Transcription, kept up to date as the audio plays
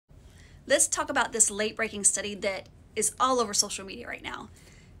Let's talk about this late-breaking study that is all over social media right now.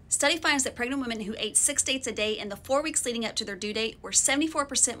 Study finds that pregnant women who ate 6 dates a day in the 4 weeks leading up to their due date were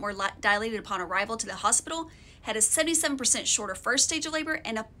 74% more dilated upon arrival to the hospital, had a 77% shorter first stage of labor,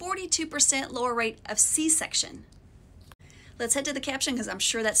 and a 42% lower rate of C-section. Let's head to the caption because I'm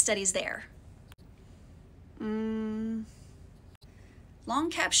sure that study's there. Long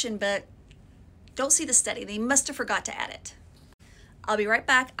caption, but don't see the study. They must have forgot to add it. I'll be right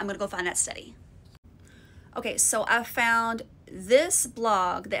back. I'm going to go find that study. Okay, so I found this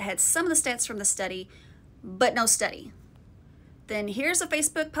blog that had some of the stats from the study, but no study. Then here's a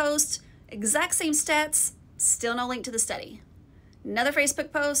Facebook post, exact same stats, still no link to the study. Another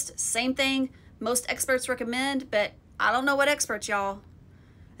Facebook post, same thing, most experts recommend, but I don't know what experts, y'all.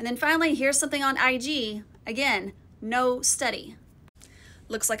 And then finally, here's something on IG, again, no study.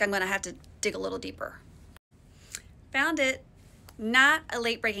 Looks like I'm gonna have to dig a little deeper. Found it. Not a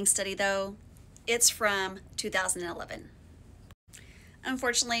late-breaking study though. It's from 2011.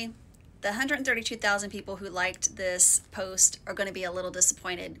 Unfortunately, the 132,000 people who liked this post are going to be a little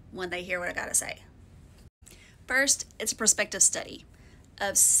disappointed when they hear what I gotta say. First, it's a prospective study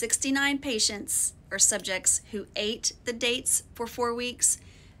of 69 patients or subjects who ate the dates for 4 weeks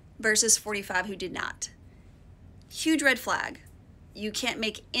versus 45 who did not. Huge red flag. You can't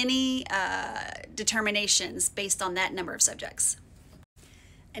make any determinations based on that number of subjects.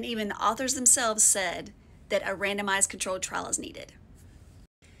 And even the authors themselves said that a randomized controlled trial is needed.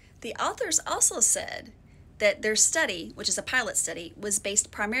 The authors also said that their study, which is a pilot study, was based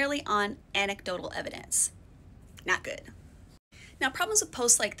primarily on anecdotal evidence. Not good. Now, problems with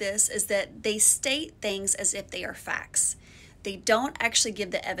posts like this is that they state things as if they are facts. They don't actually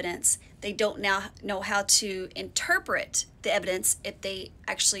give the evidence. They don't now know how to interpret the evidence if they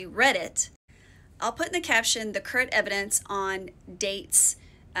actually read it. I'll put in the caption the current evidence on dates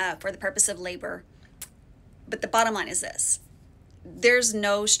for the purpose of labor. But the bottom line is this. There's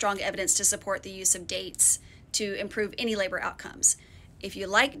no strong evidence to support the use of dates to improve any labor outcomes. If you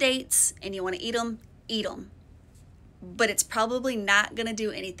like dates and you want to eat them, eat them. But it's probably not going to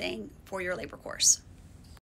do anything for your labor course.